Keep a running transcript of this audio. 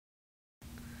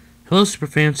Hello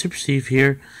Superfan, Super Steve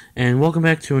here, and welcome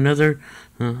back to another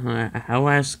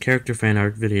Outlast character fan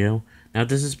art video. Now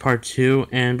this is part 2,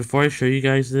 and before I show you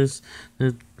guys this,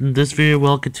 this video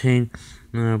will contain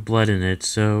blood in it,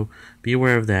 so be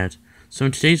aware of that. So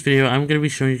in today's video, I'm going to be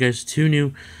showing you guys two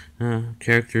new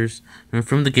characters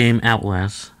from the game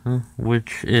Outlast,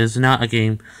 which is not a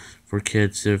game for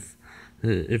kids if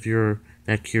you're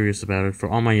that curious about it, for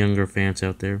all my younger fans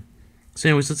out there. So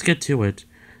anyways, let's get to it.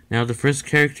 Now, the first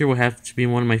character will have to be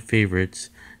one of my favorites,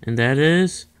 and that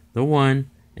is the one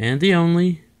and the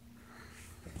only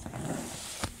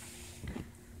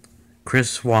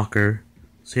Chris Walker.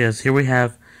 So yes, here we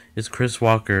have is Chris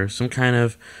Walker, some kind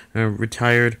of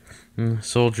retired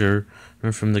soldier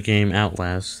from the game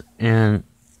Outlast. And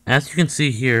as you can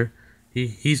see here,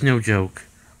 he's no joke.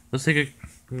 Let's take a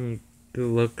good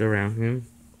look around him.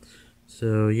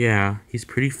 So yeah, he's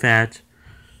pretty fat.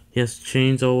 He has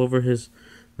chains all over his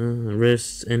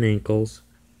wrists and ankles.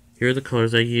 Here are the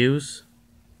colors I use,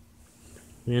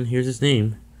 and here's his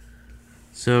name.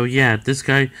 So yeah, this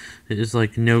guy is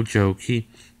like no joke. He's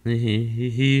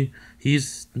the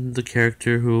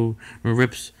character who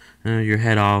rips your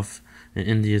head off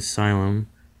in the asylum.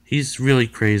 He's really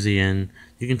crazy, and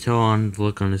you can tell on the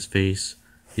look on his face.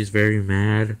 He's very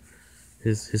mad.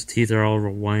 His teeth are all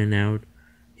whining out.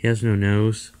 He has no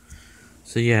nose.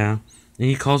 So yeah. And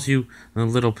he calls you a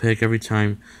little pig every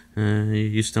time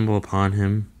you stumble upon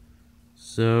him.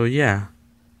 So yeah,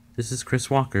 this is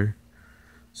Chris Walker.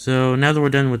 So now that we're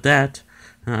done with that,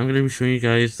 I'm going to be showing you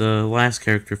guys the last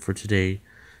character for today.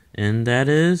 And that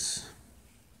is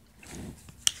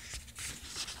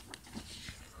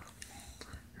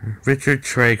Richard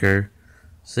Traeger.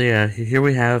 So yeah, here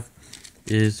we have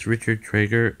is Richard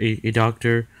Traeger, a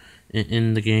doctor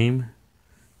in the game.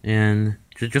 And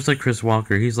just like Chris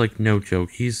Walker, he's like no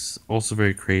joke. He's also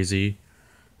very crazy.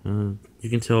 You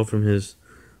can tell from his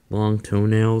long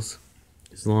toenails,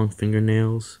 his long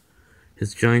fingernails,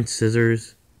 his giant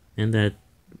scissors, and that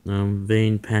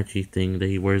vein patchy thing that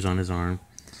he wears on his arm.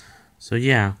 So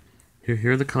yeah,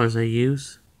 here are the colors I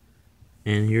use,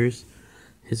 and here's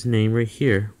his name right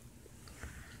here.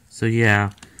 So yeah,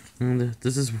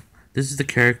 this is the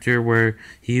character where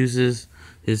he uses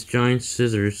his giant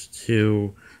scissors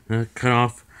to cut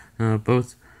off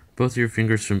both your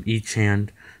fingers from each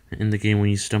hand in the game when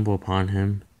you stumble upon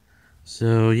him.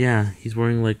 So yeah, he's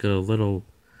wearing like a little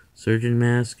surgeon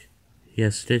mask. He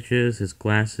has stitches. His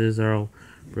glasses are all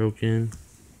broken.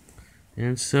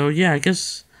 And so yeah, I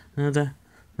guess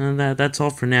that's all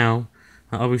for now.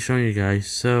 I'll be showing you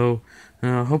guys. So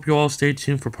hope you all stay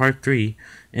tuned for part 3.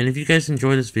 And if you guys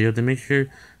enjoyed this video, then make sure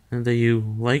that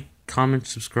you like, comment,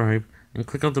 subscribe, and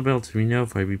click on the bell to be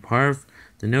notified. Be part of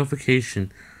the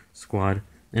notification squad.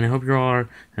 And I hope you all are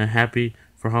happy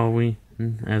for Halloween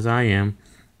as I am,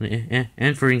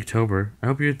 and for Inktober. I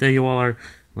hope that you all are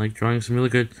like drawing some really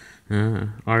good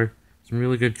some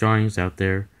really good drawings out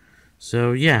there.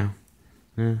 So yeah,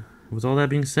 with all that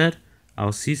being said,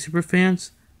 I'll see super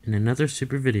fans in another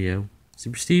super video.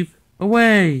 Super Steve,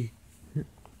 away!